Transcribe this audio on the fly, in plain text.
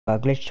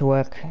glitch to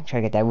work. Try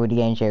to get that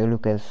Rudy and Jerry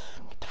Lucas,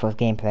 get the first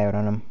gameplay out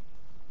on them.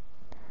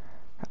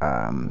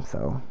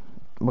 So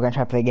we're gonna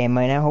try to play a game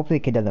right now. Hopefully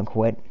the kid doesn't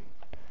quit.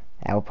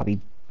 That would probably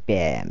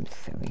bam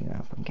silly,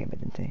 from game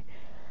didn't say.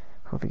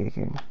 Hopefully the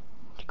kid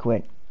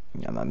quit.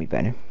 That might be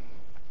better.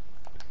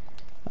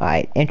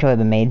 Alright, intro has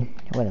been made.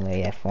 It wasn't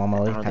really that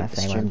formal, I it's don't kinda think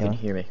the saying what I'm stream can doing.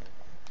 hear me.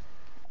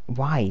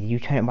 Why do you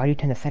turn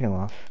the setting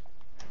off?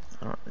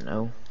 I don't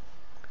know.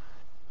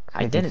 I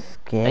 'Cause you're didn't.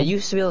 I scared?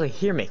 used to be able to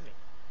hear me.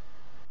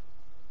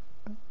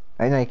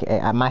 I know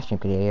my stream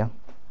could hear you.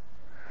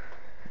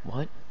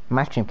 What?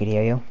 My stream could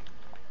hear you.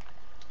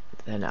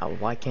 Then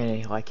why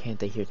can't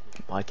they hear?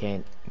 Why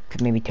can't?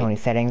 Cause maybe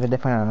Tony's settings are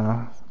different, I don't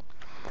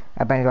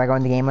know. Do I go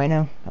in the game right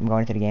now? I'm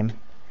going into the game.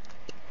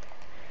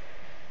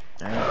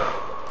 Alright.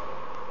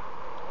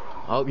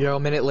 Oh, you're a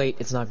minute late.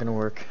 It's not gonna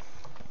work.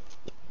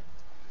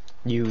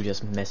 You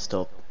just messed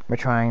up. We're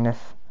trying this.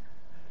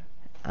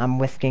 I'm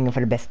whisking for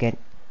the biscuit.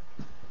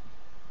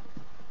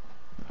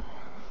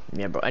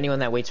 Yeah, bro. Anyone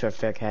that waits for a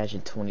fair catch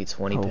in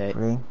 2020, pet,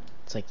 Hopefully.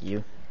 it's like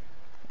you.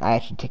 I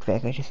actually take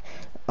fair catches.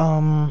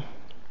 Hopefully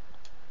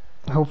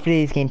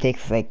this game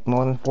takes like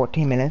more than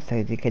 14 minutes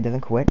so the kid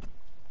doesn't quit.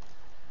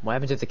 What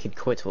happens if the kid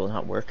quits? Will it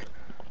not work?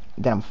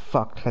 Then I'm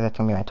fucked because that's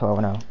only like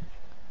 12-0.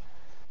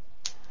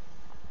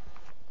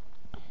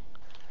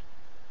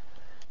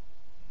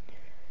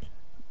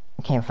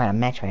 I can't find a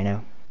match right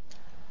now.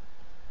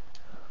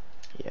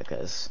 Yeah,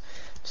 cause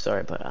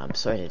sorry, but I'm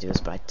sorry to do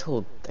this, but I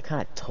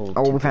kind of told.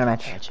 Oh, we 2K found a to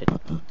match. patch it.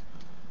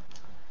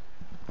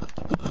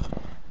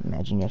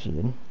 Imagine yes you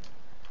did.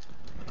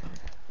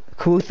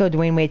 Caruso,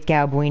 Dwayne Wade,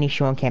 Galbrini,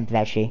 Sean Kemp,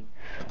 that she.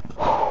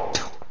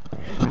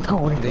 Let's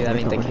go. Dude, I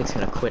mean, the kid's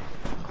gonna quit.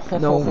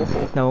 No,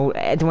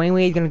 Dwayne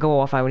Wade's gonna go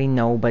off, I already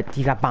know, but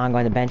he's got Bongo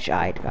on the bench.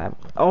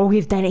 Oh,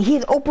 he's done it. He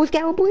has Opus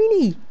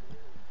Galbrini!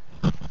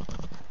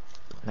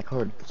 Like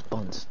hard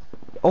buns.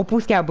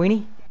 Opus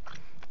Galbrini?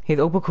 He's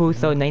Opus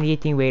Caruso,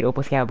 9018 Wade,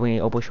 Opus Galbrini,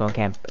 Opus Sean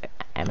Kemp,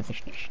 Emerson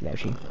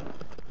Levy.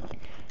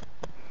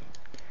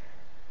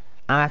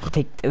 I have to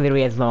take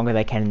literally as long as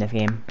I can in this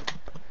game.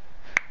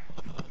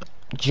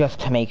 Just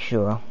to make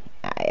sure.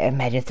 I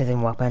imagine this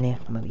doesn't work on here.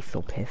 I'm gonna be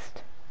so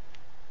pissed.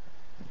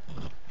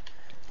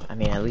 I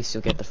mean, at least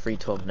you'll get the free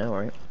 12-0,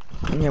 right?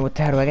 Yeah, what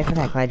the hell do I get for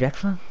that? Clyde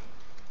Drexler?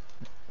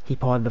 He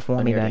paused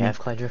before me, You already then. have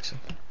Clyde Drexler?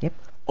 Yep.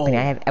 Oh, I mean,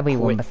 I have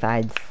everyone quit.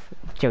 besides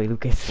Joey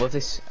Lucas. What if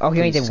this? Oh, he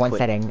only Please did one quit.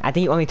 setting. I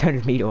think he only turned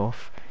his meter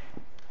off.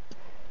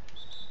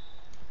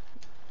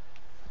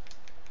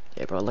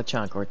 Yeah, bro,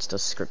 Electronic Arts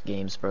does script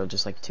games, bro,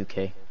 just like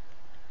 2K.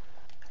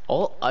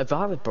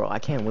 Bro, I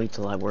can't wait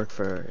till I work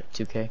for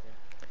 2K.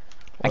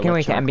 I can't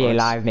wait till Electronic NBA Arts.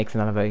 Live makes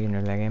another version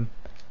of that game.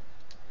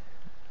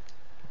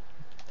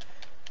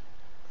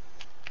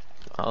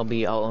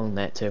 I'll own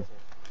that too.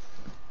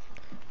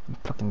 I'm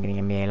fucking getting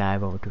NBA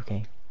Live over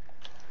 2K.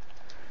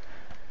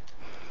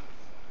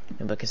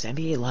 And because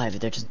NBA Live,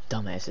 they're just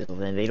dumbasses,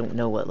 and they don't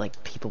know what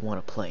like people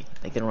want to play.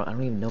 Like I don't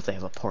even know if they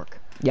have a park.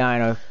 Yeah, I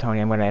know, Tony.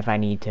 I'm gonna if I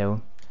need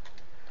to.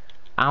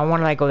 I don't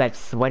want to like go that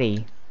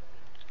sweaty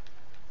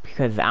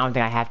because I don't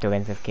think I have to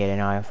against this kid,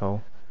 and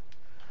also.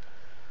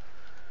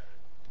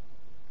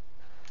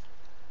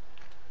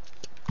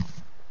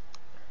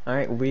 All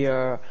right, we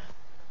are.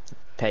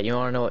 Pat, you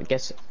wanna know what?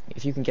 Guess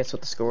if you can guess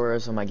what the score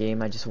is on my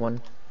game I just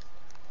won.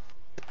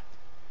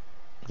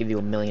 I'll give you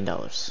 $1 million.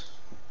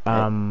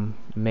 $1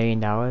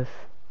 million? Yeah.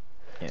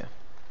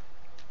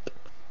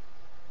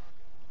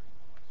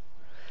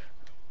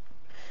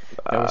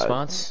 No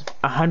response?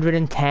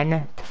 110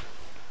 to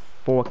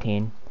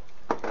 14.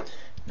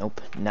 Nope.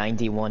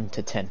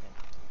 91-10.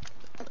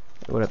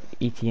 What up,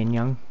 Etienne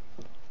Young?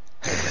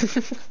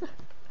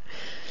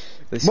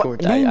 They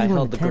scored. I 91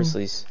 held to the 10?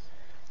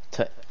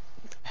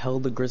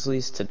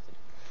 Grizzlies to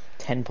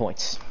 10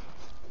 points.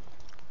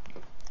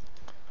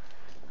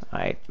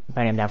 Alright,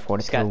 I am down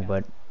 4-2,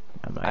 but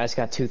I'm I like, just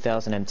got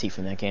 2,000 MT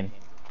from that game.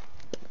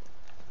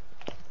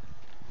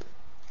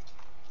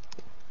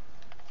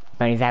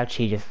 Benny's out,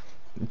 she just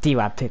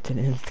D-Wab tipped it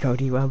in. Let's go,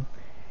 D-Wab.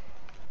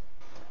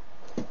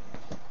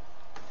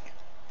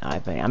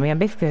 Alright, Benny. I mean, I'm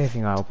basically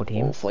facing our local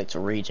team. All flights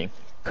are raging.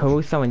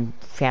 Caruso and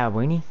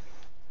Scalabrini.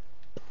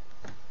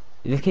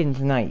 This kid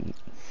tonight.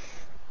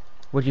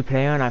 Would you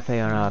play on? I play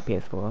on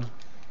PS4.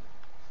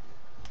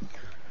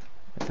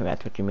 So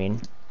that's what you mean.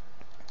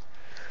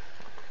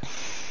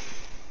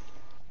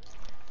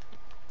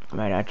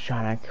 Right, I'm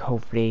trying to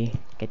hopefully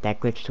get that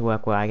glitch to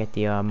work where I get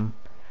the I'm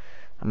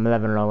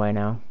 11 low right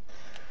now.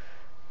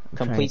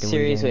 Complete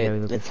series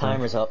with the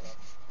timer's up.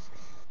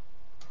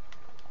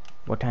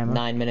 What timer?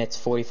 9 minutes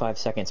 45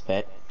 seconds,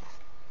 Pet.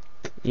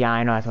 Yeah,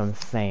 I know, that's what I'm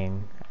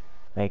saying.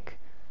 Like,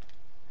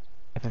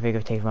 if I figure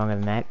it takes longer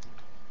than that.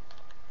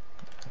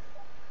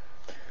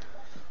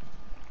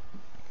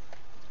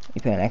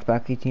 You play on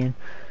Xbox, Etienne?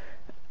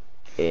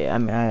 Yeah, I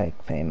mean, I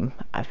like playing.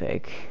 I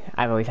think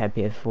I've always had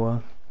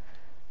PS4,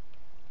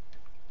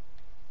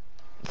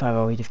 so I've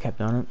always just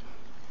kept on it.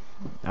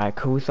 Alright,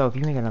 cool. So if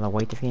you make another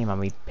weight this game, I'll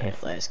be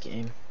pissed. Last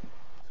game.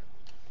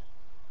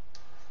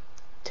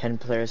 10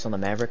 players on the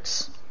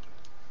Mavericks.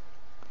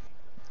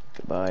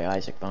 Goodbye,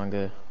 Isaac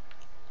Bonga.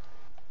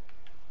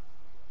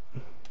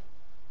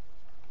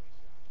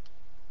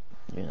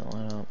 You know,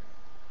 I don't.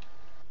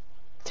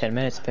 10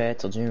 minutes, Pat,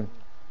 till June.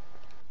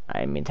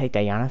 I mean, take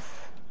that, Giannis.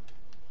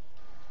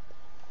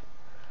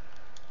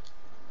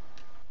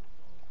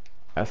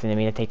 I was gonna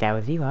mean to take that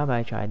with you, huh? But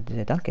I tried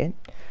to dunk it.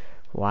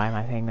 Why am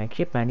I paying like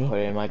shit money? Put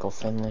it in Michael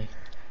Finley.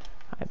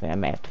 I think I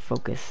might have to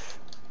focus.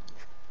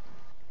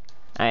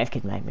 This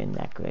kid might have been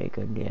that good,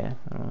 yeah.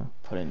 I don't know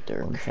Put in what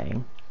I'm Dirk.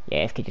 saying.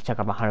 Yeah, this kid just took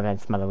up 100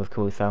 and smother with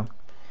Caruso.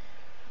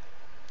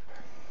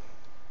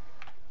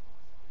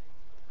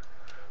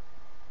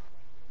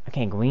 I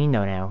can't green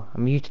though now.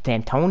 I'm used to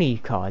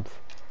D'Antoni cards.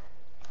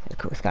 That's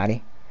cool,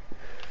 Scotty.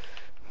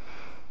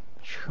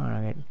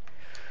 Trying to get.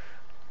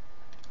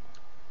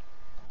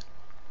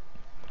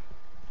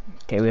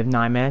 Okay, we have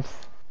 9 minutes.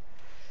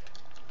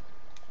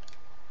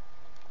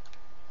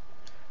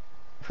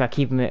 Just gotta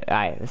keep him.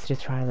 Alright, let's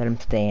just try to let him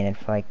stay in it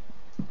for like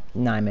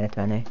 9 minutes,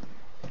 man.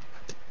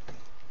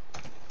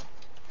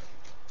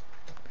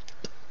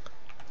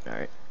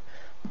 Alright.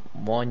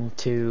 1,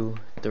 2,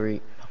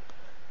 3.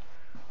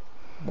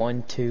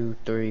 1, 2,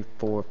 3,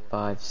 4,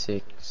 5,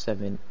 6,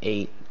 7,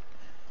 8,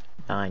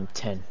 9,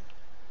 10.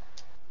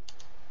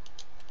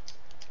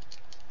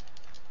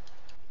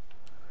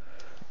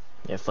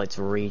 Yeah, flight's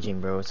raging,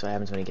 bro. That's what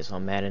happens when he gets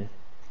on Madden.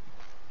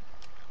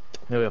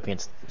 Maybe up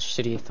against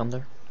Shitty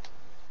Thunder.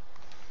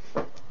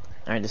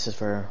 Alright, this is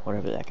for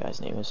whatever that guy's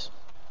name is.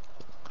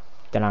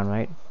 Dead on,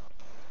 right?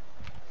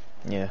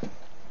 Yeah.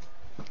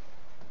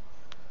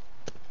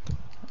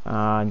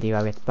 Do you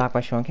get blocked by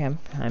Sean Kemp?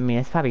 I mean,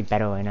 it's probably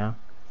better right now.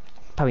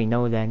 Probably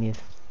know that he's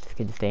just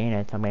get to stay in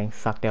it, so I'm getting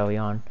sucked early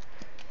on.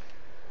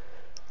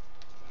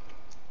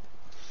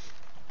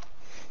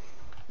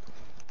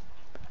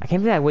 I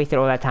can't believe I wasted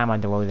all that time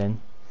on DeRozan.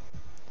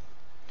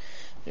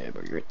 Yeah,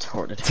 bro, you're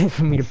retarded. Just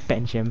for me to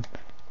bench him.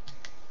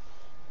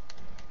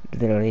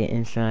 Literally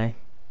inside.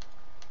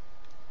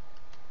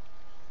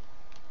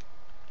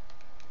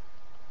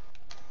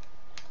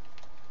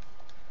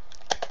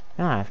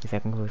 Ah, it's the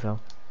second Caruso.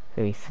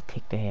 So he's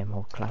take to him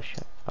or clash.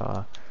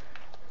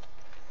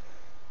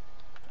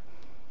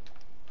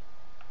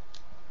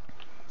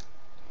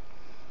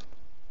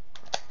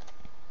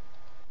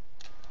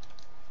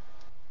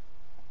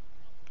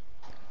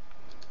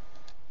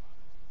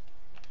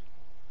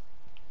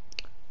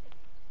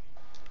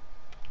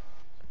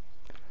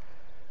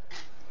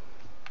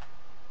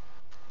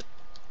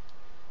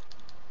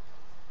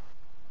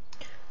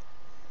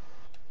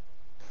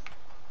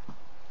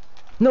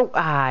 No,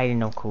 I didn't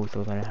know Caruso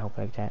was gonna help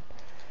like that.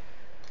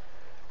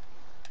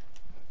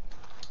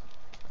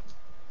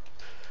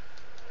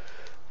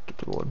 Get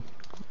the board.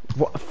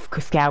 What?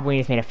 Cause Scalabrini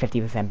just made a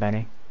 50%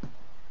 Benny.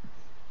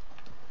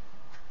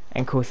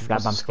 And Caruso's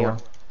got What's the bump score?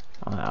 steal.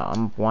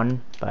 I'm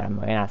 1, but I'm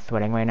really not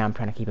sweating right now. I'm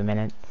trying to keep him in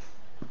it.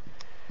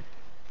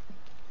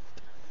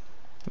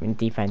 I mean,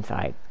 defense,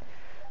 I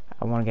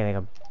want to get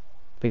like a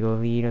bigger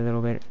lead a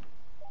little bit.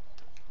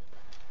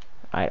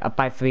 Alright, up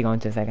by 3 going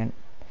to the second.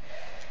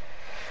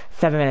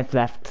 7 minutes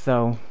left,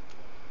 so...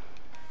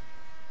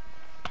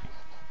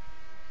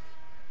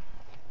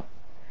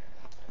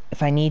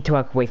 If I need to,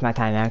 I could waste my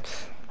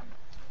timeouts.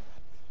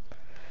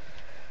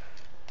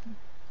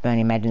 But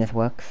imagine this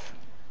works.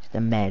 Just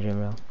imagine,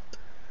 bro.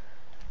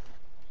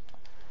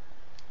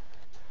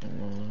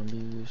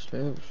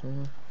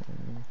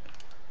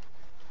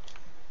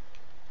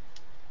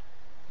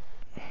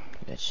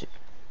 That shit.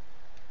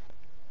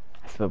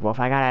 So, well, if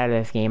I got out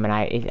of this game and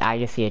I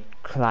just see a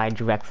Clyde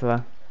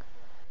Drexler.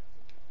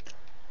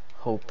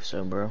 Hope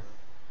so, bro.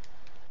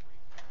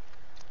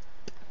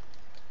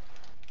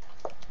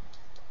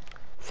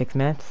 6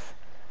 minutes.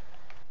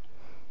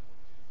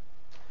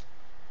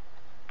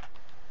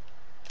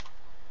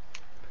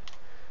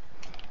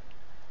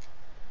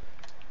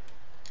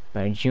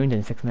 But June's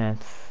in 6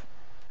 minutes.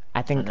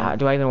 I think,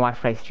 do I even watch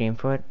play stream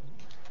for it?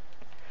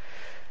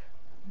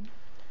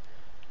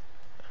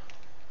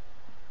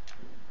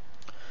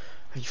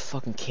 Are you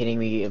fucking kidding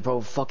me?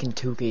 Bro, fucking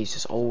 2K is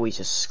just always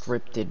just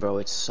scripted, bro.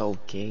 It's so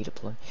gay to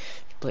play.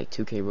 If you play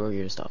 2K, bro,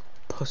 you're just a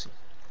pussy.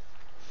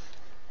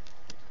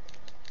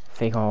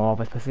 So you call all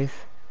of us pussies?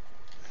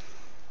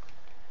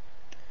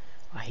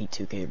 I hate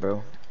 2K,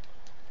 bro.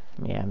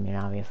 Yeah, I mean,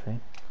 obviously.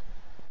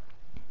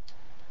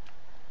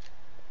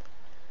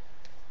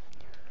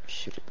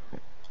 Shoot it, bro.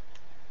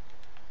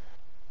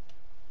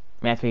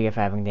 I mean, that's what you get for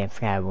having damn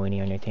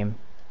Scalabrini on your team.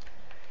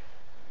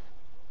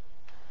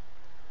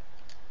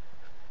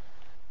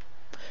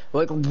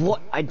 Like,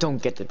 what? I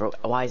don't get it, bro.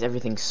 Why is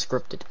everything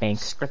scripted? Thank.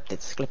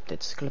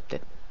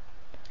 Scripted.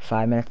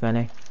 5 minutes,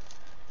 Benny.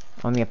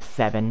 Only up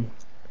 7.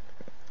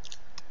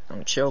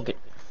 I'm choking.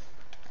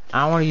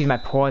 I don't want to use my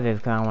pauses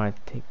because I don't want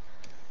to take...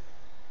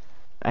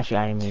 Actually,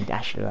 I didn't mean...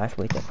 Actually, let's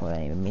wait there for that.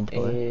 I didn't even mean to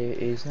pause. It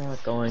is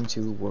not going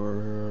to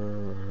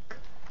work.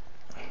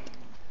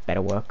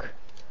 Better work.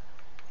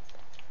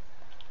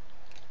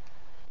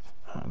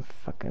 I'm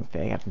fucking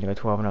fake. I have to do a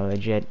 12 and a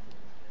legit.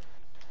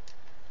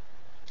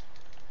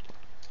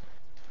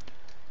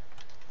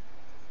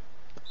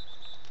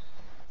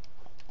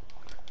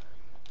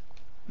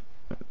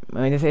 I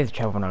mean, this is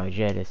 12 and a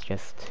legit. It's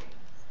just...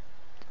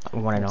 I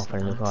want to know for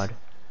the new card.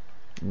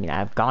 I mean,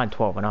 I've gone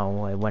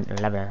 12-0. I went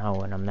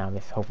 11-0, and I'm now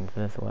just hoping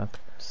for this to work.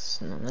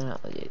 No,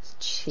 it's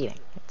cheating.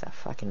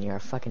 You're a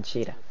fucking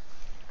cheater.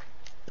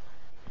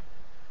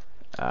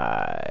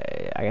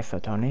 I guess so,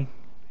 Tony.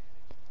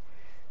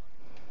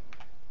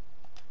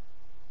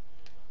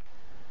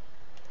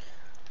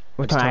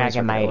 Well, What's Tony, I Tony's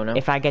gotta get record? my. Oh no.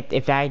 If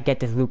I get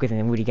this Lucas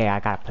and Rudy Gay, I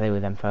gotta play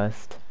with them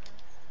first.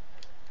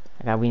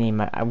 I gotta rename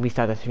my.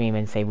 Restart the stream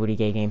and say Rudy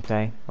Gay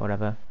gameplay or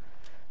whatever.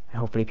 And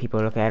hopefully people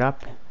look that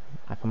up.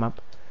 I come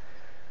up.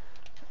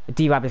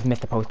 D-Rob just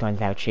missed the post on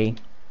Zouchi.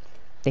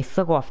 They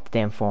slug off the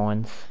damn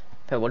phones.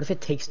 But what if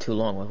it takes too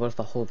long? Like, what if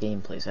the whole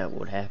game plays out?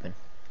 What would happen?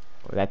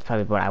 Well, that's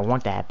probably what I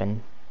want to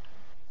happen.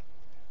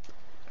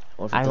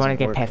 What if it I want to doesn't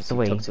get work past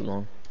because it 3. took too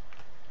long?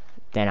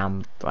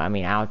 Then I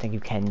mean, I don't think you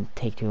can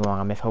take too long.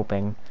 I'm just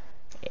hoping.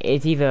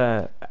 It's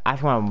either I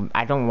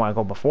don't want to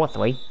go before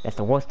 3. That's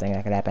the worst thing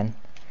that could happen.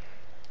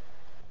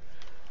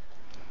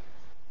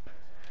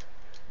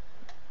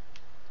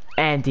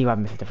 And D-Rob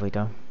misses the free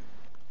throw.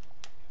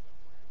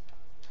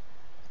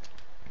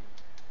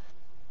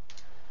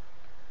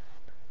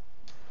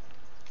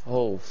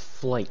 Oh,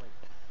 flight.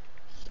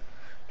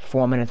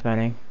 4 minutes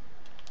remaining.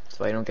 That's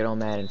why I don't get all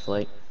mad in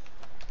flight.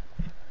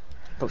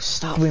 Bro,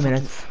 stop. 3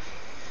 minutes.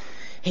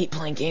 Hate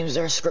playing games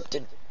that are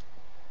scripted.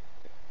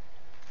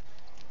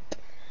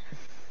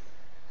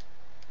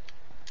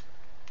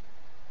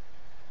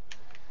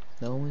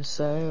 No one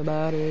say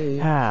about it.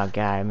 Oh god,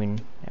 I mean,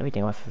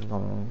 everything else is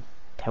going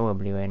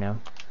terribly right now.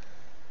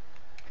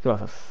 It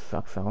also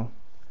sucks though.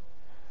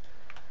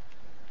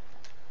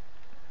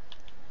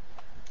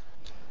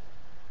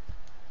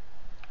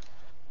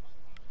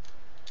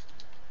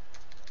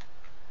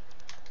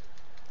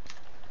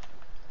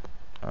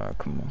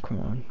 Come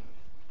on.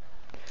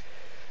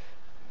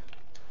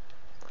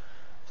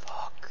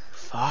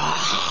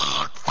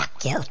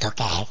 Fuck you,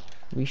 okay.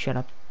 We shut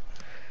up.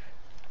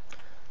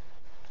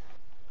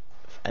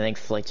 I think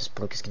Flight just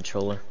broke his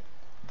controller.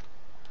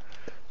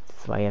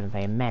 That's why he hasn't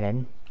played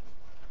Madden.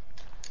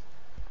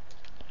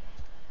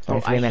 Oh,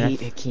 3 I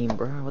minutes. hate Hakeem,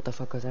 bro. What the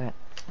fuck was that?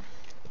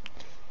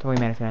 3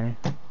 minutes, Madden.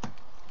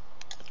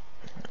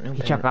 No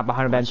He chucked up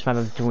 100 bench front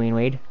of Dwayne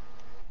Wade.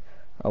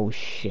 Oh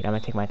shit, I'm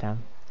gonna take my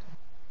time.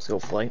 Let's go,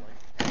 Flight.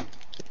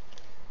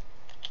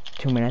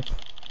 2 minutes.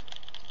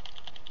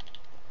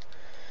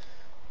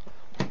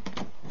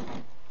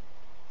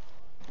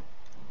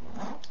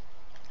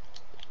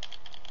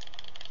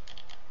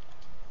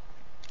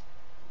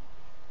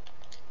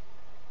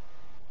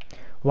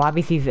 Well,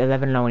 obviously he's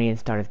 11-0 and he didn't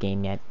start his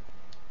game yet.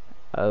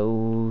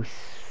 Oh,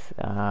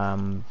 but I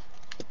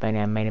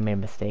might have made a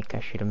mistake. I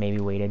should have maybe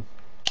waited.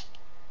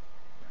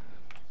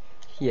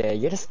 Yeah,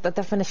 you're just the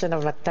definition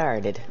of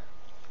retarded.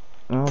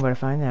 Oh, better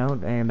find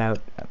out in about.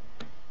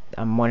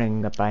 I'm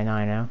running up by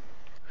 9 now.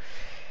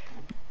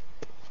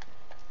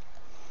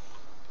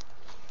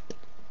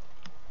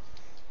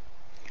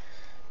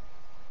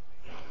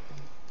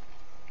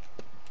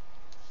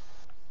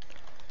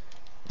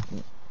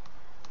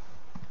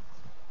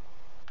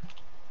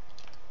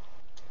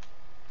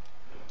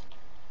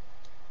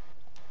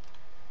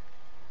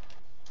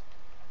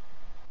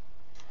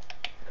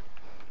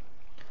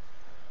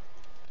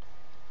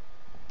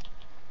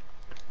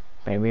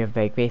 But we have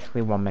like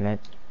basically 1 minute.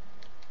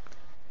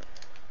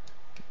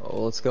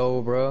 Oh, let's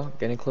go, bro.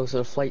 Getting closer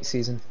to flight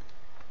season.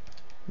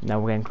 Now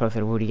we're getting closer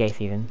to Rudy Gay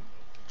season.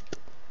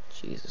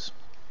 Jesus.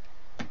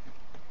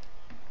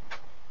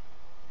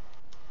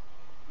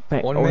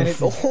 But, 1 minute.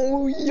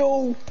 Oh,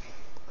 yo!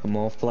 Come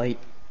on, Flight.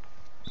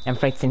 And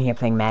Flight's in here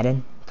playing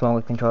Madden. It's one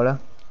with controller.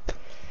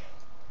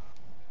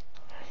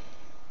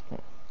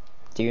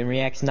 Demon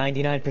reacts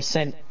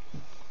 99%.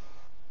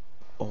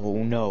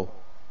 Oh no.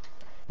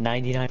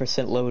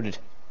 99% loaded.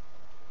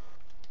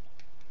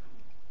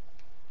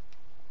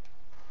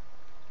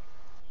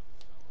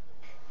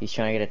 He's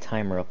trying to get a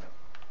timer up.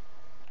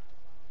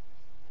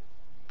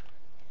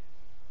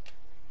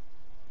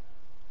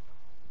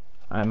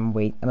 I'm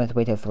gonna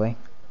wait till 3.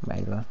 Might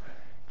as well.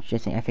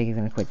 Just think, I think he's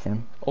gonna quit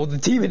soon. Oh, the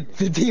demon!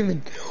 The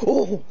demon!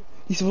 Oh!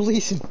 He's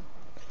releasing!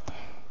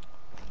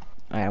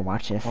 I gotta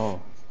watch this.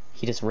 Oh.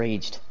 He just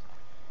raged.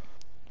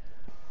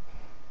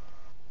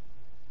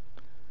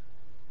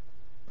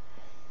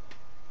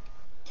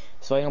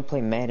 So I don't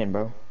play Madden,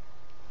 bro.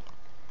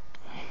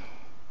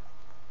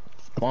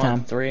 Come on,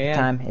 Time. 3 a.m.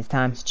 Time. It's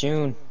time. It's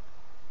June.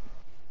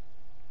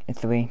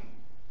 It's 3.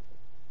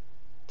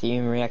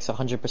 Team reacts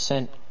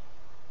 100%.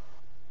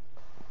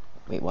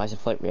 Wait, why isn't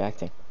Flight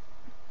reacting?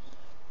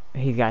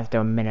 He's got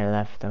still a minute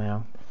left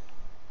somehow.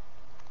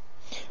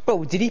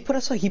 Bro, did he put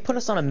us on? He put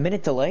us on a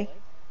minute delay?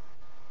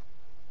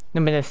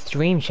 No, but the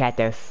stream chat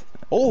does.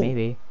 Oh!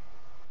 Maybe.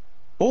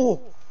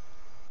 Oh!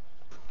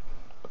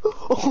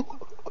 Oh!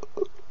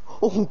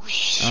 Oh,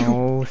 shoot!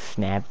 Oh,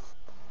 snap.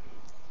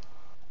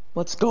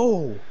 Let's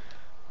go!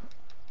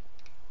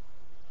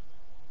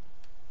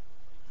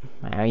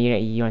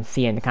 You don't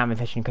see it in the comment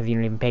section because you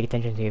don't even pay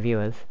attention to your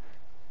viewers.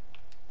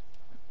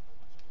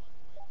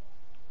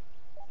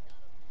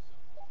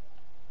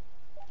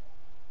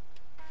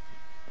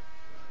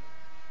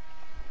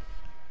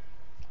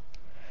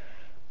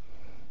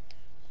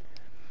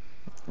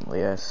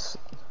 Yes.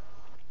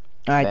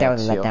 Alright, that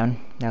was a Facts, yo. letdown.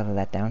 That was a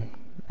letdown.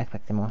 I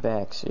expected more.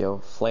 Facts, yo.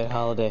 Flight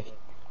holiday.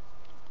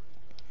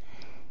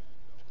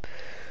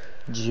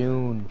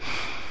 June.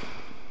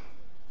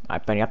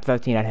 Alright, buddy, up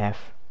 13.5.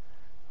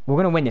 We're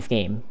gonna win this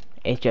game.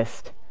 It's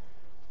just,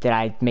 did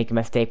I make a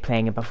mistake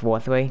playing it before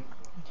 3?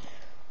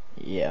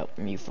 Yeah,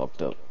 you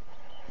fucked up.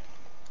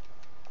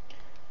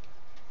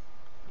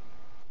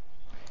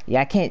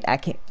 Yeah, I can't.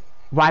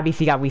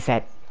 YBC got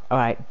reset.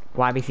 Alright,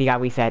 YBC got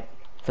reset.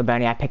 So,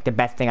 Bernie, I picked the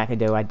best thing I could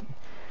do.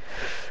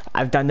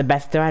 I've done the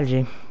best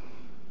strategy.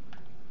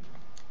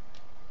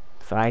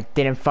 So I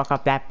didn't fuck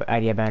up that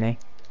idea, Bernie.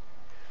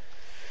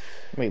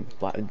 Wait,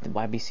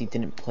 YBC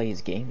didn't play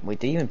his game? Wait,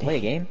 did he even play a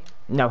game?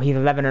 No, he's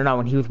 11-0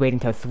 and he was waiting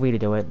till 3 to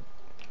do it.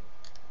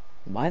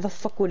 Why the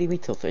fuck would he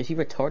wait till 3? Is he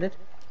retarded?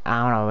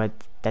 I don't know.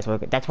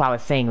 That's why I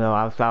was saying though.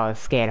 I was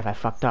scared if I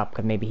fucked up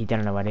because maybe he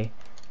didn't already.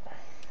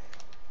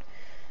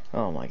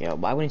 Oh my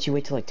god, why wouldn't you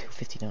wait till like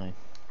 2:59?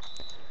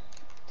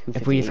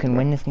 If we just can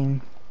win this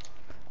game.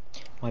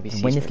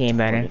 YBC's Win this game,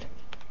 Bernie. retarded.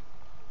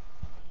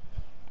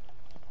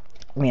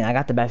 I mean, I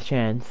got the best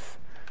chance.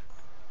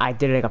 I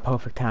did it like a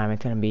perfect time.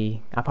 It's gonna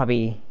be. I'll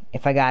probably.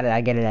 If I got it, I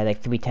get it at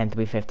like 3:10,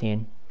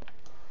 3:15.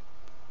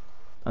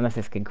 Unless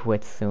this kid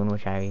quits soon,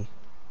 which I.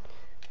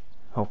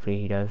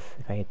 Hopefully he does.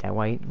 If I hit that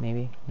white,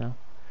 maybe. No.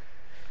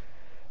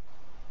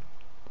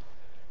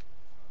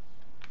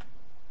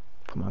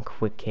 Come on,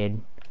 quick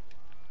kid.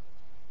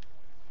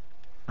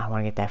 I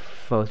want to get that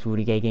first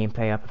Rudy Gay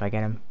gameplay up if I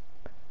get him.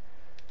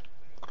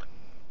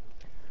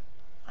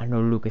 I know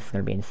Lucas is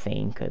going to be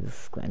insane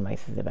because Glenn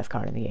Mice is the best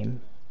card in the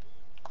game.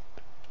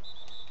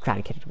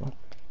 Excited kid as well.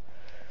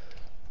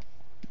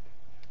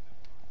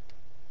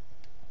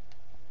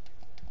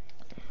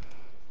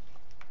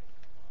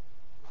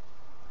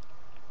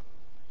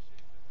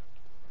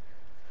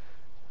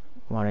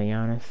 Want a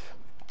Giannis.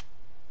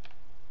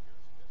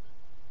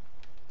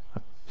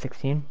 Up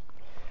 16.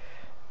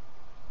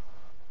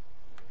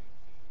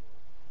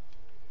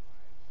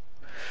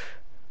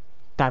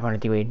 Dive on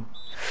it, D-Wade.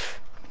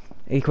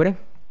 Are you quitting?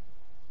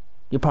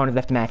 Your opponent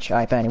left the match.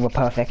 Alright, Bernie, we're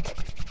perfect.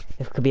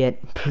 This could be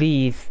it.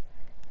 Please.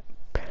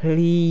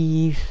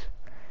 Please.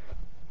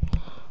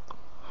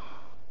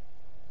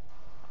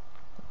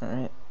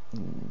 Alright,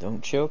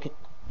 don't choke it.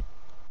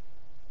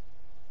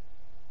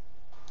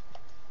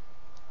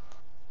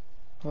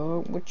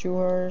 Oh, what you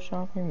are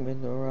shopping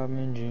with the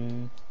Robin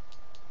James.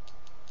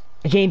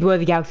 James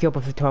Worthy Galaxy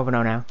Opus is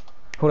 12-0 now.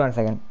 Hold on a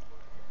second.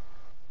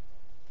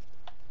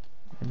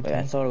 Wait,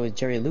 I thought it was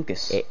Jerry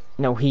Lucas.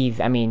 No,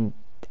 I mean,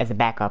 as a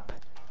backup.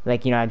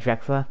 Like, you know,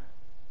 Drexler.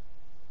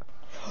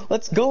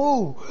 Let's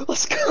go!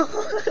 Let's go!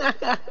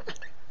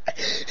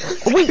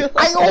 Wait,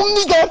 I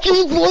only got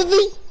James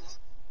Worthy?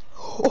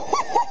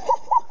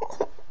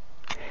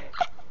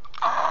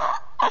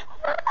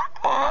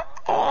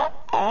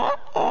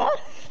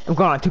 I'm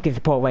going on 2K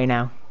support right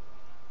now.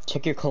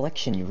 Check your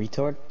collection, you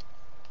retard.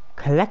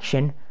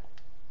 Collection?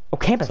 Oh,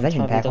 Campus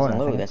Legend pack. Hold on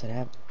a second. That's what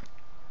happened.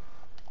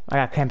 I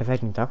got Campus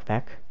Legend Duck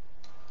pack.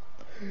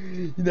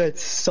 That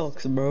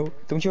sucks, bro.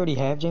 Don't you already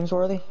have James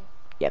Worthy?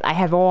 Yeah, I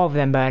have all of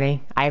them,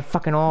 Bernie. I have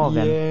fucking all of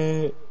them.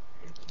 Yeah.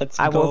 Let's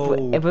go.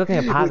 If we're looking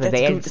at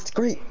positive, that's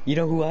great. You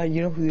know who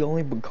the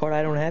only card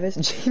I don't have is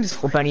James Worthy.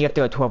 Well, Bernie, you have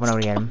to go 12-0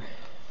 to get him.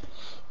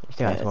 You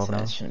still got 12-0.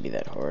 That shouldn't be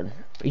that hard.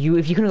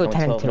 If you can go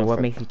 10-2, what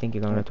for... makes you think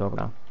you're going to go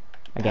 12-0?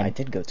 Again. I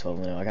did go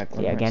 12-0. I got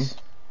Glen Yeah, again.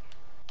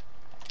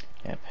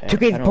 Yeah, Pat,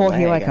 2K support,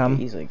 here I come.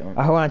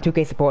 Hold on,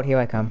 2K support, here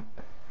I come.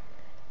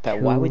 Pat,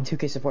 why would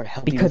 2K support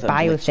help you? Because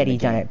Bio said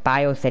he's done it.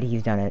 Bio said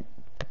he's done it.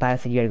 Bio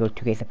said you gotta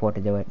go 2K support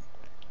to do it.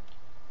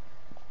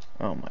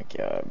 Oh my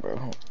god,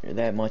 bro. You're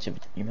that much of a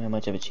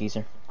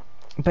cheeser.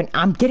 But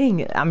I'm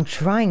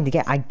trying to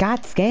get, I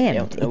got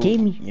scammed. No, It gave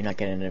me... You're not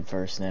getting it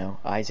first now.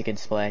 Isaac and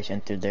Splash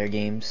entered their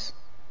games.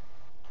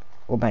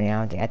 Well, Benny,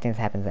 I think this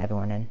happens to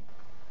everyone then.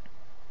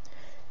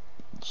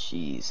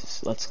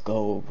 Jesus, let's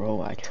go,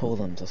 bro. I told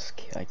them to,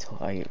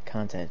 I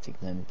contacted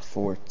them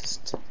before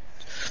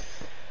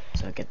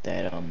to get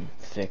that,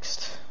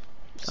 fixed.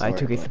 Alright,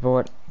 2K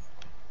support.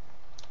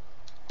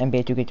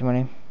 NBA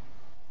 2K20.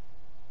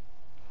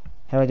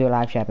 How do I do a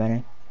live chat,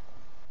 Benny?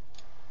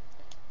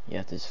 You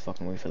have to just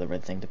fucking wait for the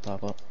red thing to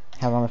pop up.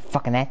 How long is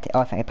fucking that?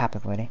 Oh, I think it popped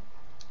up already.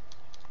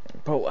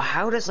 Bro,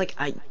 how does, like,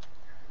 I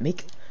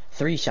make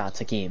 3 shots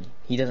a game?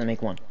 He doesn't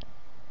make 1.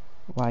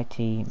 YT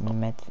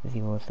Met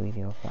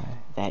 0305.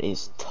 That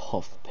is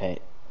tough,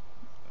 Pet.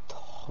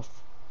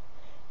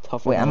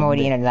 Tough. Wait, I'm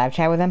already in a live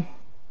chat with him?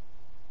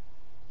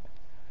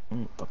 I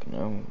don't fucking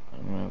know. I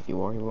don't know if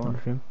you are, you are.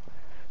 Okay.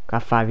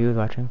 Got 5 viewers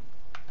watching.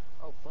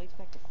 Oh, flight's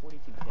back to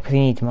 42. Because he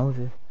needs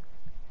Moses.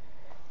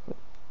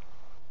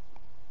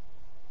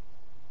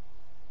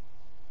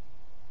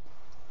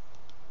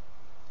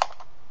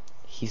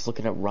 He's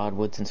looking at Rod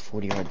Woodson's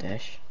 40-yard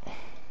dash.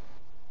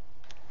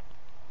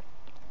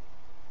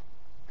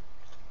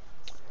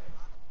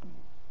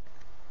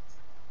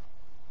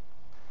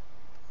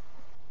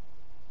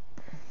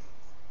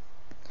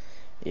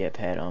 Yeah,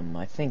 Pat,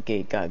 I think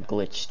it got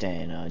glitched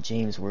and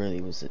James Worthy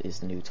is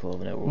the new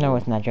 12-0. No,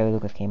 it's not. Joey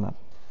Lucas came up.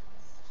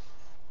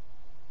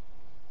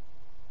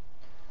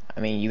 I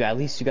mean, at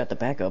least you got the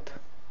backup,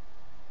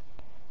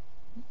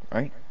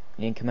 right?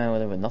 You didn't come out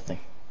with it with nothing.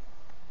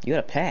 You got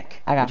a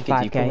pack. I got What'd you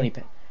get? Did you pull 5K. any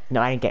pack?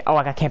 No, I didn't get. Oh,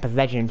 I got Campus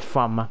Legend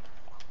from.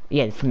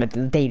 Yeah, from the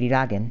daily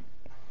login.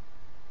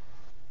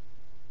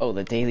 Oh,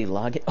 the daily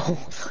login. Oh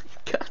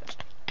my god.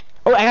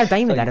 Oh, I got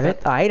diamond So out you of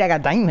it. Alright, I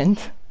got diamond.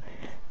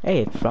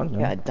 Hey, it's strong though.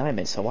 got a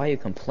diamond. So why are you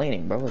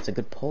complaining, bro? It's a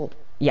good pull.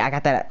 Yeah, I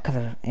got that because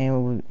of.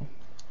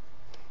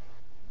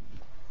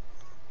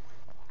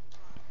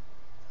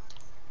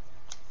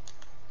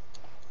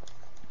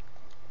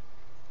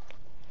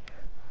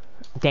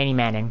 Danny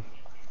Manning.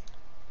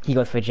 He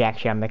goes for jack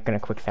shit. I'm not gonna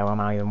quick sell him.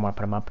 I don't even want to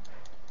put him up.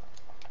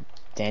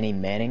 Danny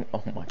Manning.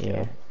 Oh my god.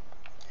 Yeah.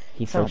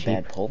 He's It's so not a cheap.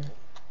 bad pull.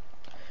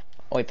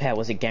 Oh wait, Pat,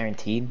 was it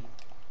guaranteed?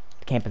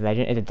 Campus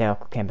Legend. It's a Dell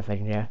Campus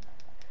Legend, yeah.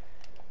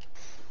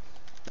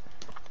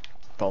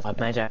 Bro, if I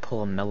imagine I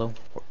pull a mellow.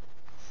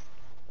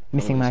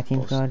 Missing my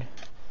team squad.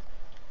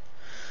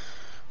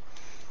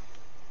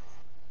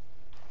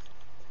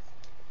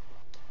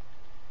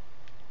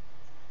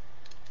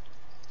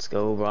 Let's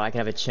go, bro. I can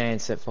have a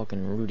chance at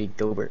fucking Rudy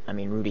Gobert. I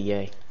mean, Rudy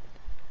Yay.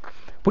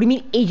 What do you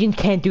mean agent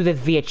can't do this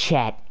via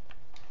chat?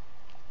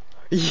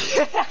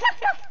 Yeah,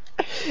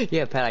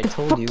 yeah, Pat, I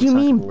told Fuck you. you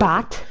mean,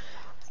 bot?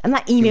 I'm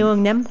not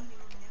emailing them.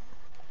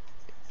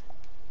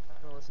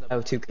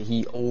 Oh, too,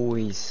 he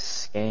always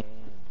scams.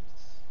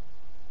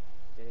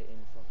 Did it in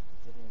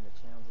the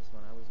channel just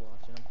when I was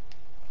watching him.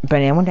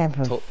 But I went down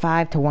from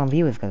 5 to 1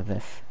 viewers because of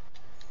this.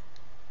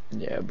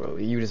 Yeah, bro,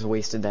 you just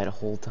wasted that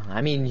whole time.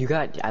 I mean, you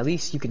got, at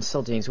least you can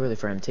sell James Worthy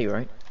for him too,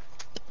 right?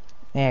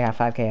 Yeah, I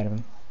got 5K out of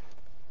him.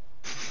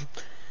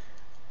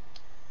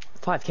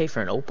 5K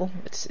for an opal?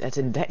 That's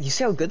in that. You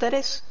see how good that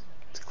is?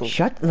 It's cool.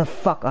 Shut the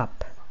fuck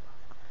up.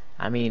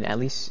 I mean, at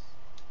least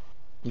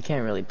you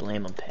can't really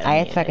blame him, Pat. I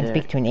had to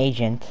speak to an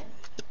agent.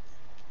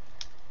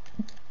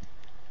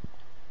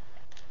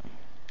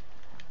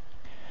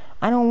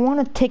 I don't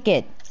want a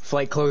ticket.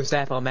 Flight closed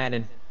app on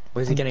Madden.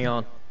 What is he getting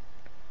on?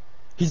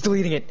 He's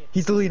deleting it.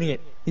 He's deleting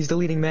it. He's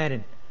deleting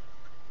Madden.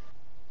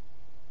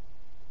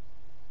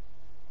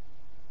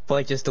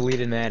 Flight just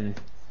deleted Madden.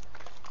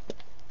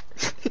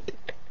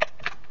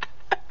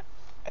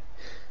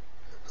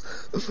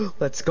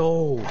 Let's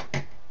go.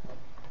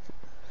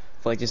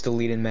 Flight just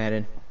deleted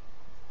Madden.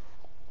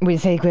 We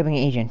say grabbing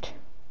an agent.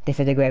 They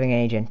said they're grabbing an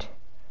agent.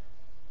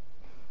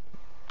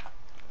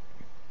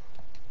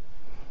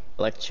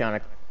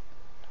 Electronic.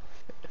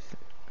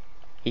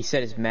 He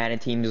said his Madden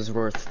team is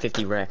worth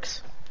 50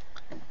 Rex.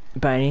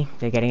 Bunny,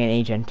 they're getting an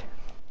agent.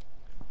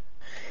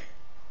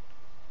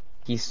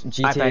 He's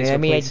Alright, Bunny, let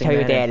me tell you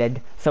what they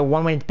added. So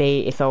 1 win is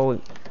bait,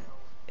 so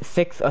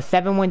 6 or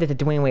 7 wins is the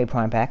Dwayne Wade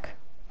Prime pack.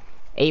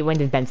 8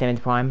 wins is Ben Simmons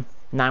Prime.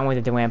 9 wins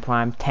is Durant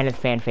Prime. 10 is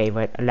Fan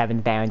Favorite. 11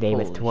 is Baron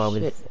Davis. Holy 12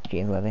 shit. is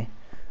James Worthy.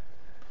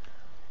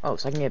 Oh,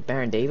 so I can get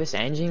Baron Davis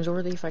and James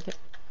Worthy if I get.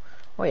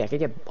 Oh yeah, I could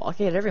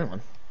get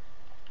everyone.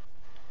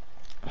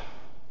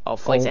 Oh,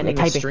 Flight's ending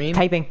the stream.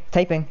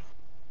 Typing.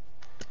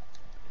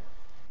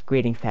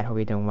 Greetings, Pat. Hope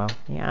you're doing well.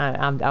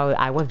 Yeah,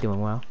 I was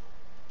doing well.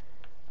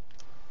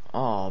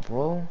 Oh,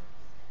 bro.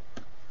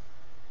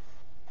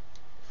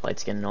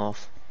 Flight's getting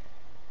off.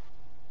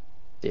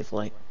 See you,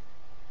 Flight.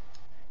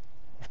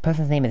 This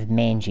person's name is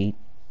Manjeet.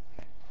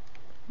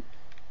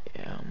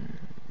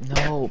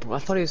 No, bro. I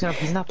thought he was gonna.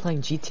 He's not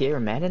playing GTA or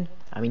Madden.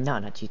 I mean,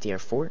 not GTA or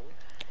Fort.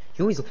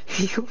 He always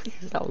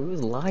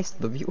lies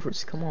to the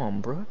viewers. Come on,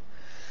 bro.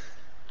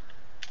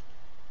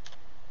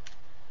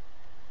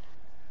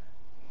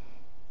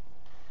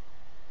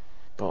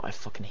 Bro, I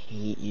fucking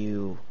hate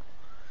you.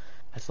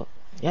 I thought,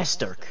 yes,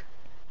 Dirk.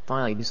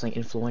 Finally, do something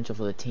influential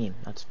for the team.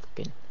 That's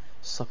fucking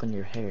sucking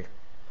your hair.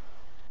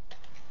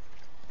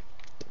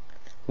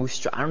 I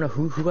don't know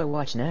who I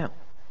watch now.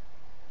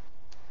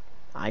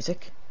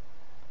 Isaac?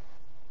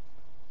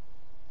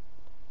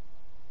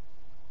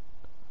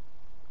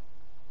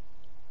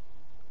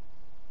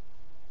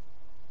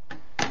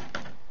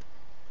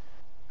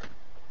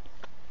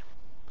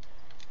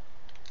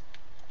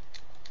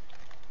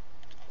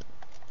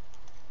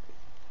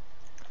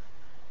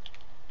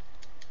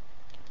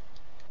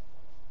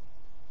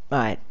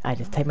 Alright, I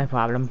just typed my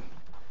problem.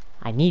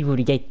 I need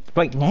Rudy Gay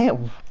right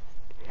now.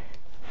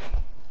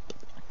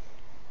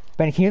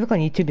 Brandon, can you look on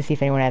YouTube to see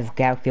if anyone has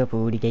Galaxy for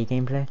Rudy Gay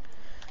gameplay?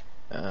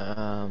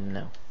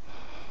 No.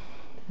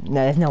 No,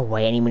 there's no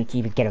way anyone can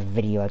even get a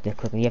video out this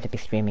quickly. You have to be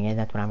streaming it,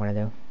 that's what I'm gonna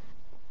do.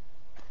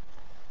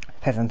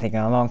 Because I'm taking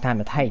a long time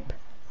to type.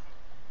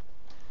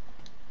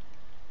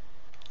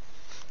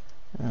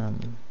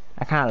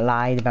 I kinda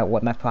lied about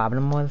what my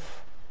problem was.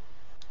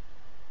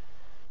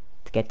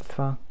 To get this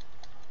far.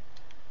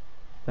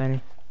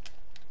 Benny.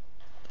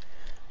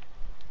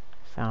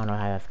 So I don't know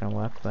how that's gonna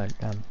work, but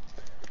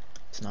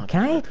It's not.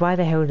 can I ask why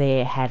the hell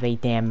they have a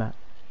damn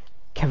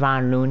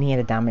Kevon Looney at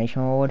the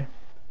Domination Award?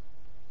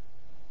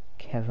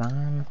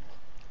 Kevon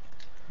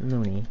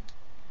Looney.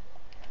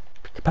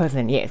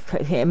 Person, yes,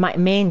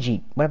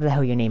 Manji, whatever the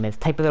hell your name is.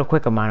 Type a little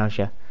quicker, man, don't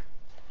you? You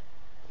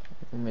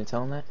want me to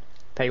tell him that?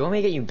 Hey, you want me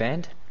to get you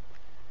banned?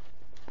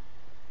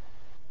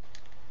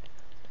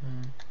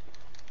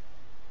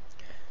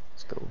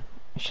 Let's go.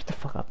 Shut the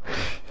fuck up.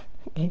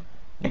 Okay?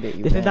 You bet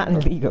you This is can, not bro.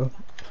 illegal.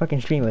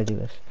 Fucking streamer do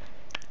this.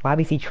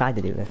 YBC tried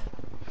to do this.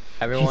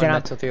 Everyone, said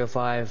Mental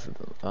 305,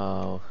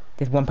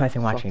 There's one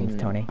person watching, it's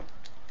fucking... Tony.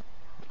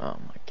 Oh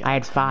my god. I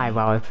had 5 Tony.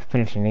 while I was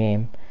finishing the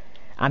game.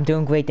 I'm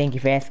doing great, thank you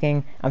for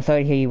asking. I'm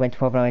sorry to hear you went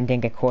 12-0 and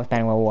didn't get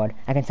corresponding reward.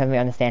 I can certainly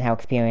understand how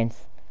experience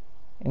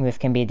in this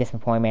can be a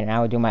disappointment, and I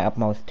will do my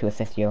utmost to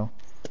assist you.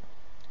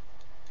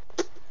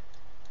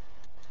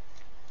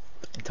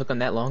 It took him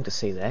that long to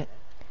say that.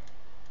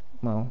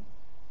 Well...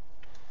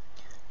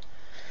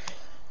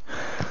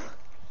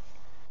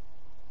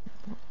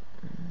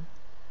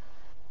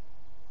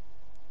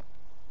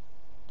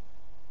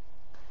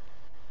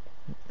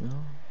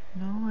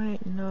 No,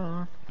 wait,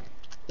 no.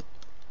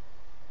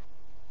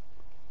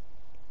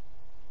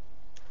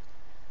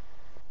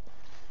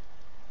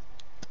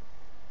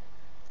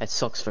 That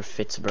sucks for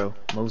Fitz, bro.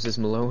 Moses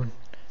Malone.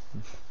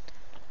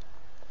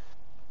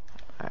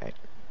 Alright.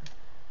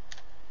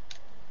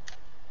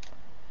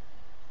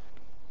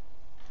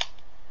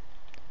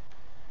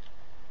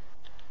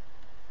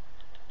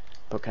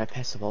 Bro, can I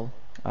pass the ball?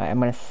 Alright, I'm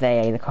gonna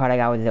say the card I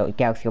got was the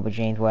Galaxy Opal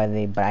James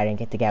Worthy, but I didn't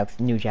get the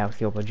new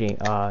Galaxy Opal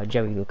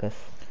Jerry Lucas.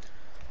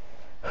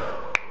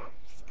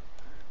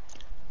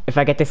 If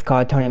I get this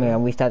card, Tony, I'm gonna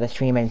restart the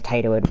stream and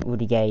title it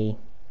Rudy Gay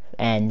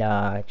and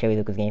Jerry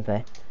Lucas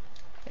gameplay.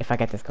 If I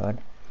get this card.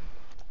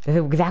 This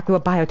is exactly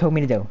what Bio told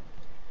me to do.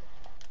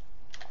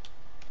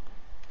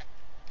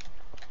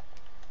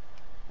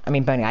 I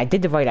mean, Bunny, I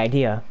did the right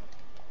idea.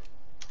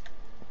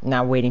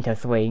 Now waiting till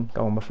 3,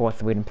 going before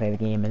 3 and play the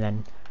game, and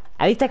then...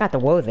 At least I got the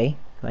Worthy,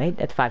 right?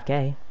 That's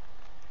 5k.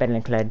 Better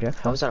than Claire Drift.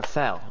 How was that a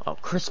foul? Oh,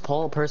 Chris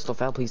Paul, personal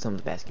foul. Please tell me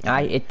the basket.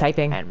 It's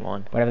typing. And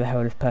 1. Whatever the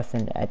hell this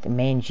person at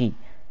Man-G.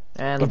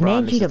 And Is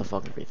LeBron misses Manjeet the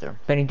fucking free throw.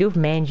 But you do if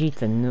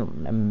Man-G's a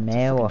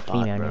male or Fucking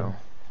bot, female bro. name.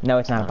 No,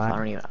 it's not a I bot.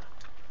 don't even...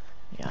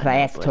 Yeah, Cause I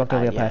asked to talk to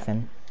a real yeah.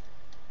 person.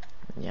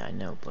 Yeah, I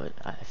know, but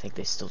I think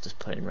they still just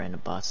put in random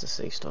bots to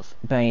say stuff.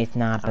 But it's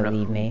not, I don't know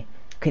believe who- me.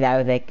 Cause I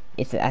was like,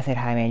 I said,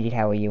 hi Manjeet,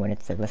 how are you? And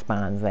it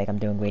responds like, I'm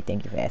doing great,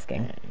 thank you for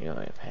asking. Yeah, you know,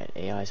 I've had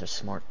AIs are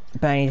smart.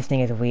 But this thing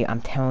is real. I'm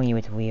telling you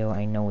it's real.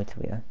 I know it's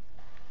real.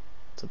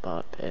 It's a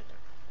bot, Pet.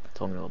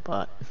 Told me to a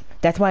bot.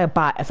 That's why a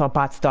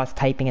bot starts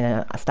typing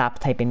and then stops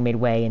typing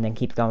midway and then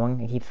keeps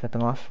going and keeps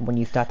flipping off when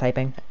you start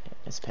typing.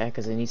 It's Pat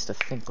because it needs to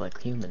think like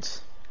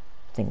humans.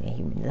 Think the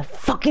human is a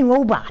fucking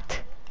robot.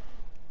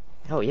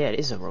 Oh yeah, it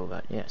is a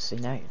robot. Yeah, see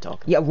now you're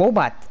talking. Yeah,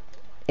 robot.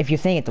 If you're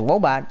saying it's a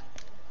robot,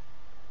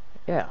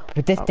 Yeah.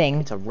 but this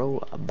thing. It's a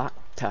robot.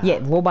 Yeah,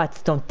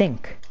 robots don't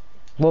think.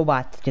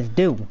 Robots just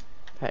do.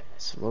 Pat,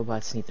 so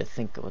robots need to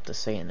think of what to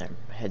say in their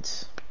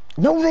heads.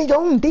 No, they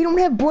don't. They don't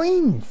have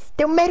brains.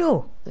 They're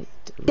metal. They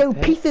do, They're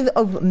Pat. pieces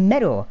of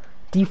metal.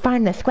 Do you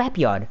find in the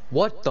scrapyard?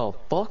 What the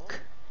fuck?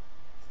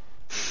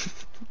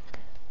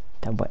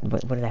 What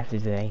does that have to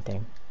do with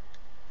anything?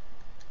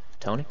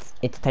 Tony?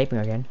 It's typing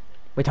again.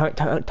 Wait,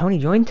 Tony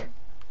joined?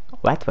 Oh,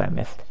 that's what I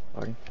missed.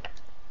 Party?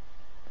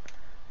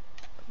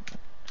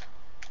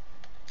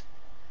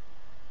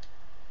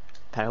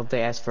 I hope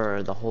they ask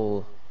for the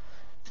whole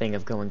thing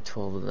of going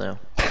 12-0.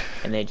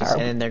 And they just,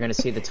 and then they're gonna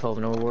see the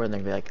 12-0 award and they're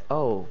gonna be like,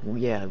 oh,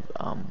 yeah,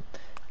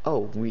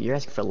 you're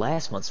asking for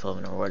last month's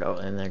 12-0 award,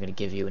 and they're gonna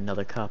give you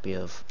another copy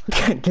of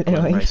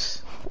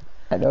Price.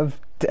 Another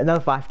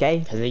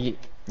 5k? Cause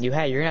you're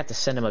gonna have to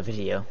send them a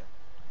video.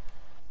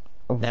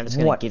 They're just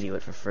gonna What? give you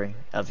it for free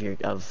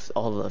of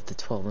all of the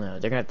 12-0.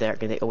 They're gonna have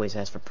to, they always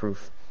ask for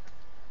proof.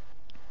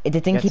 The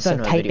thing You have to keeps on send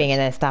them a typing video. and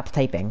then it stops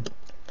typing.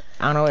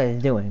 I don't know what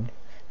it's doing.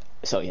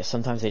 So yeah,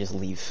 sometimes they just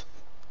leave.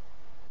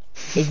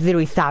 It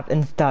literally stopped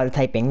and started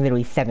typing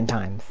literally 7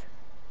 times.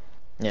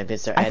 Yeah,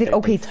 because I said,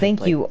 okay,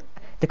 thank you.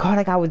 The card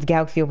I got was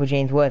Galaxy Opal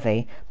James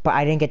Worthy, but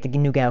I didn't get the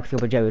new Galaxy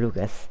Opal Jerry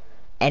Lucas.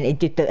 And it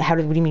just, what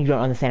do you mean you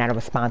don't understand how to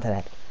respond to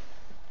that?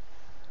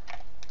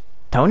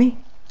 Tony?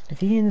 Is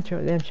he in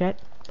the chat?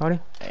 Party?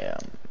 I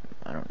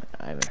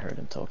haven't heard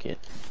him talk yet.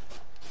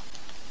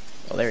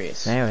 Oh, there he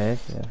is. There it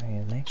is. There he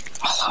is, mate.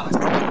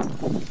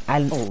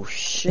 Oh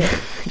shit.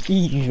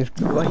 Jesus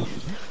Christ.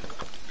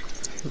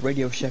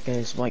 Radio Shack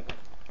ass Mike.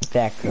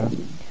 Exactly.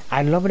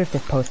 I'd love it if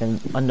this person,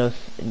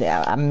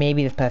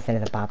 maybe this person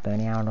is a bot,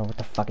 Bernie. I don't know what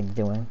the fuck it's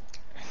doing.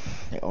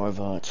 They are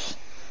bots.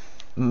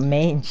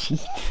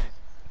 Manjeet.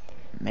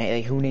 Man,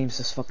 like, who names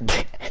this fucking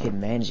kid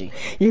Manji?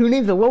 Who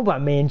names a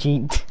robot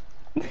Manjeet?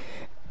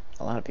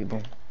 A lot of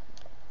people.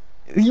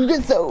 You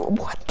just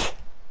what?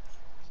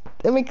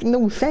 That makes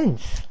no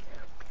sense.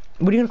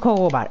 What are you gonna call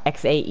a robot?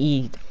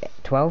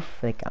 XAE12?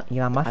 Like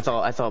Elon Musk?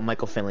 I thought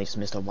Michael Finley just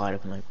missed a wide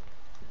open like.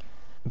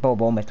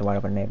 Bo missed a wide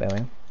open there, by the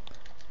way.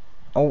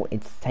 Oh,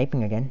 it's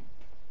typing again.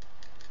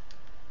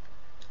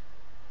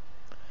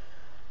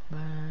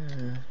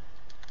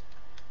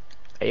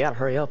 Hey, you gotta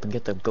hurry up and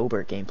get the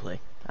Gobert gameplay.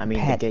 I mean,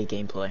 Pat, the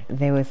gay gameplay.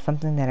 There was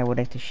something that I would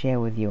like to share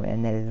with you,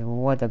 and that is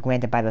rewards are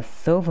granted by the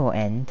silver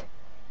end.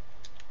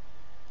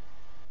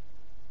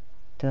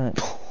 I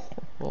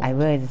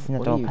realize it's not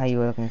What the are you- reply you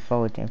were looking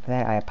forward to, and for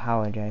that I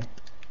apologize.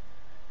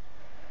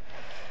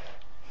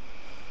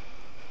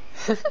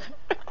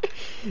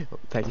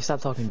 Pat, you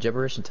stop talking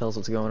gibberish and tell us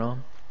what's going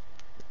on.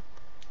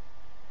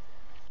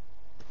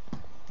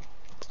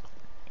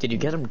 Did you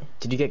get him?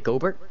 Did you get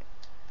Gobert?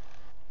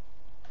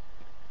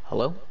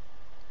 Hello?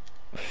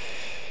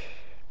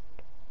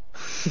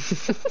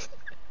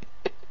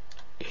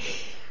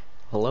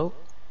 Hello?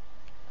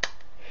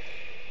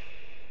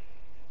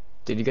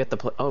 Did you get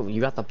the oh,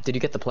 you got the did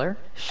you get the player?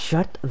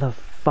 Shut the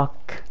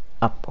fuck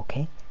up,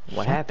 okay?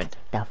 What happened?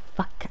 The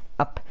fuck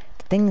up.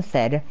 The thing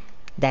said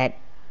that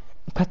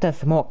because the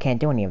smoke can't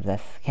do any of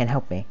this, can't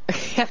help me.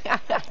 So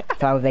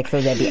I was like, so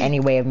there'd be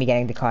any way of me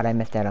getting the card I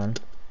missed out on.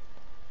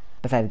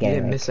 Besides You getting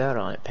didn't it. miss out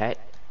on it, Pat.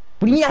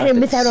 What do you mean I didn't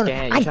miss out on it?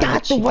 scan- I you tried to got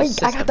the cheat the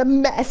right, I got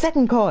the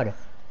second card.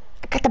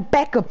 I got the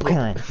backup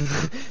plan.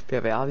 Yeah,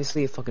 but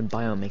obviously if fucking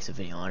Bio makes a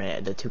video on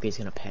it, the 2K's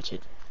gonna patch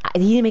it.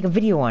 He didn't make a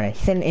video on it.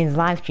 He said in his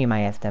live stream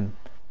I asked him.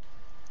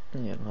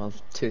 Yeah, well,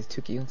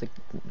 2K, you don't think...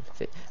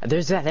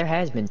 There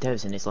has been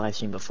devs in his live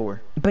stream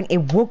before. But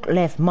it worked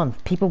last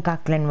month. People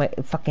got Glen Rice,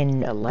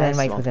 fucking Yeah, Glen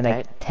Rice month, within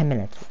like Pat. 10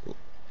 minutes.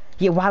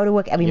 Yeah, why would it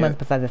work every month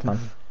besides this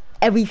month?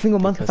 Every single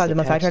month Because besides the they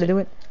month I try to patched do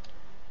it?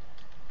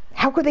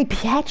 How could they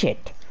patch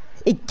it?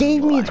 It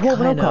gave me a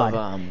 12-0 card.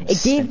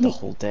 It gave the me...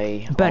 whole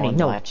day Bernie, on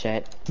no. live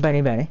chat.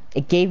 Bernie.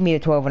 It gave me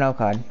the 12-0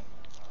 card.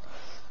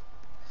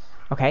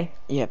 Okay?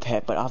 Yeah,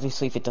 Pat, but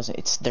obviously if it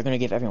doesn't, they're gonna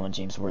give everyone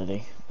James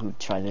Worthy who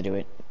tried to do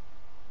it.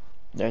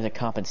 There's a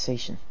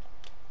compensation.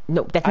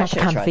 No, that's I not the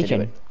should have tried to do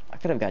compensation. it. I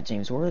could have got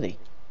James Worthy.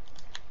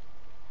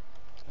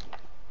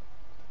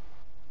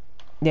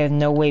 There's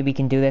no way we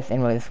can do this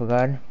in this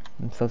regard.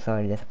 I'm so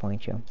sorry to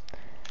disappoint you.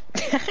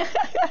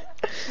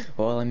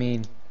 Well, I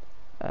mean,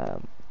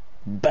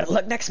 better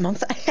luck next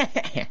month.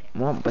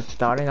 Well, but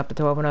starting up the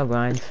 12-0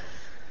 grind.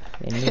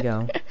 In you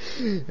go.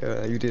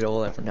 You did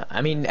all that for nothing.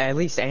 I mean, at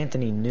least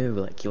Anthony knew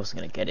like he wasn't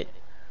gonna get it.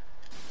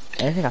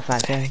 I think I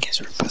 5 I guess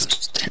we're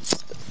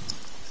both.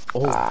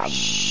 Oh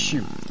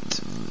shoot!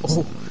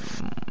 Oh,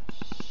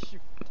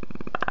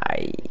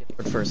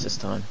 we're first this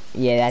time.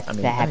 Yeah, that's I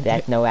mean,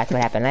 that's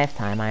what happened last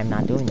time. I'm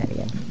not doing that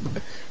again.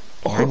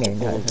 I'm getting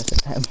done this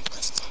time.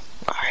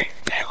 Alright,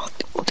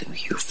 we'll do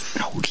you.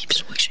 No, we'll keep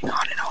switching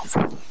on and off.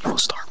 We'll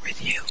start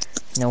with you.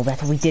 No,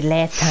 that's what we did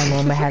last time.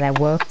 Remember how that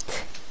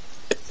worked?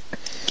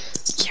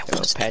 Yeah, Oh,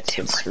 what's Pat's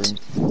in different? stream.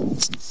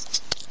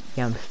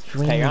 Yeah, I'm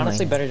streaming. Hey, you're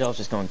honestly right better off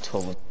just going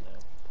 12. Probably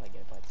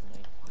get it by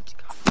tonight.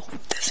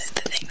 The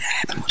thing that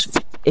happened was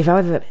now. If I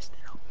was a...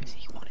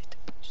 he wanted to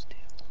boost it.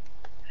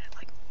 And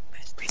like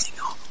messed everything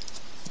up.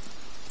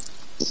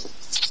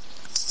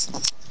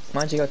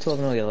 Why don't you go 12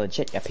 and you're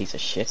legit, you piece of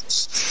shit.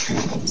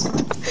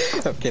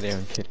 I'm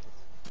kidding.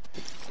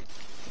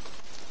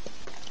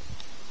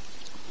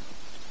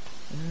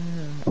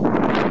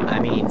 I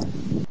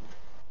mean,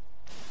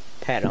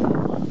 Pat,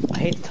 I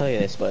hate to tell you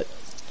this, but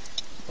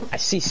I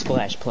see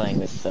Splash playing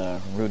with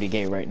Rudy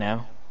Gay right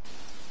now.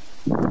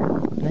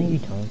 No, you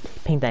don't.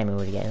 Pink Diamond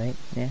would again, right?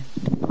 Yeah.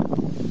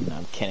 No,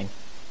 I'm kidding.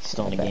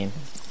 Still in the game.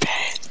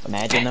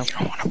 Imagine though. You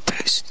don't want to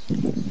boost.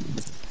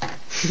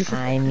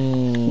 I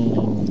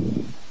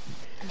mean...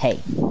 Hey.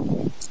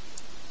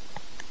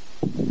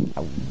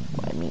 I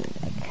mean,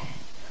 like...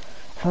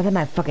 If I was at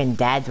my fucking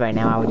dad's right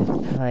now, I would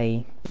just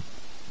play...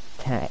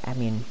 I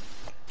mean...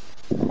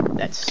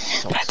 That's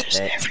so There's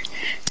sad.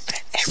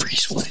 every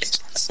sweat is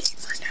on the game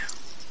right now.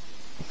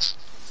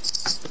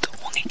 The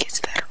only kids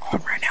that are on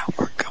right now,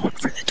 we're going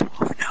for the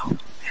 12-0.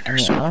 And I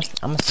mean,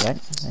 I'm a sweat,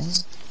 right?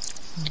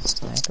 That's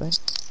good.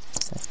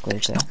 That's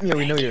great, good. Yeah,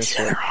 we know you're a Kids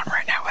that sweat. are on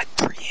right now at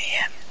 3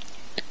 a.m.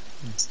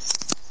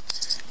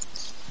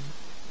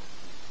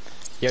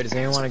 Yo, does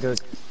anyone want to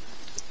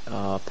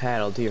go? Pat,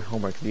 I'll do your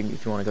homework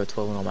if you want to go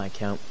 12 on my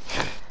account.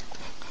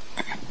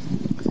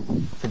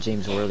 For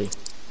James Worthy.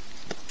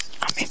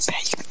 I mean,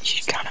 Bet,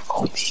 you kind of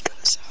owe me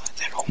because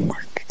that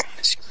homework kind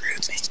of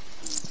screwed me.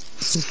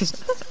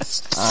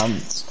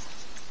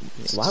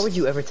 Why would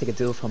you ever take a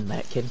deal from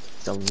that kid?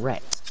 He's a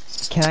rat.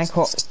 Can I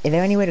call... Is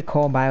there any way to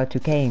call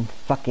Bio2K and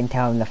fucking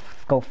tell him to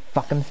go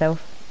fuck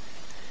himself?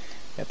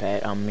 Yeah,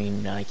 Pat, I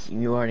mean, like,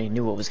 you already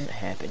knew what was gonna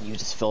happen. You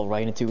just fell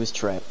right into his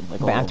trap. Like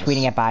But I'm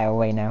tweeting at Bio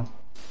right now.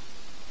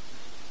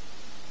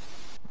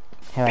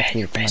 How do I Bet,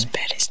 your tweet it, best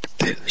bet is the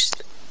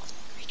boost.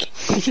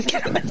 We can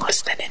get them in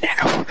less than an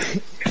hour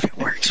if it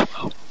works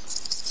well.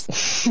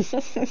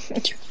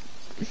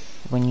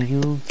 When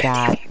you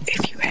got...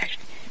 If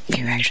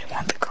you actually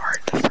want the card,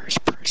 the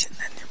first person,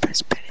 then their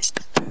best bet is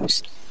the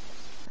boost.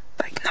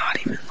 Like, not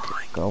even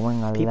lying. Going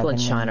 11... People in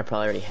China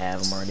probably already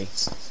have them already.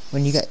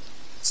 When you got...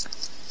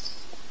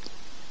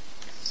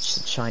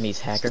 Chinese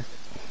hacker.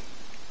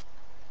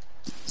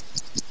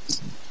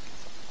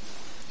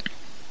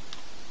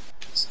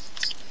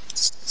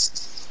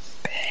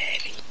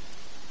 Betty.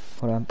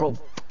 Hold on. Bro,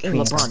 in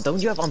LeBron,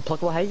 don't you have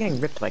unpluckable? How are you getting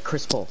ripped by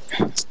Chris Paul?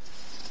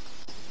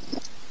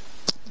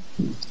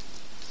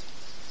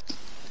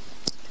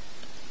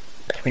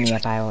 Tweeting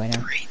at Bio right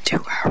now.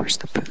 2 hours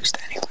to boost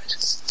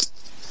anyways.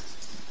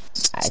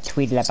 I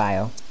tweeted at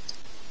Bio.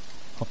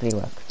 Hopefully it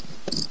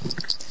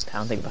works. I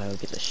don't think Bio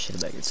gives a shit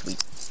about your tweet.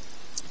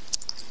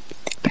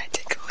 Bet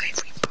take away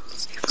if we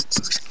boost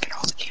and get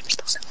all the games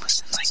done in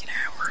less than like an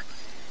hour.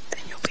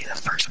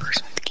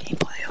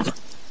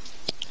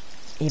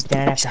 Yeah, but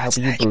then I'd have to help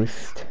you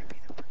boost.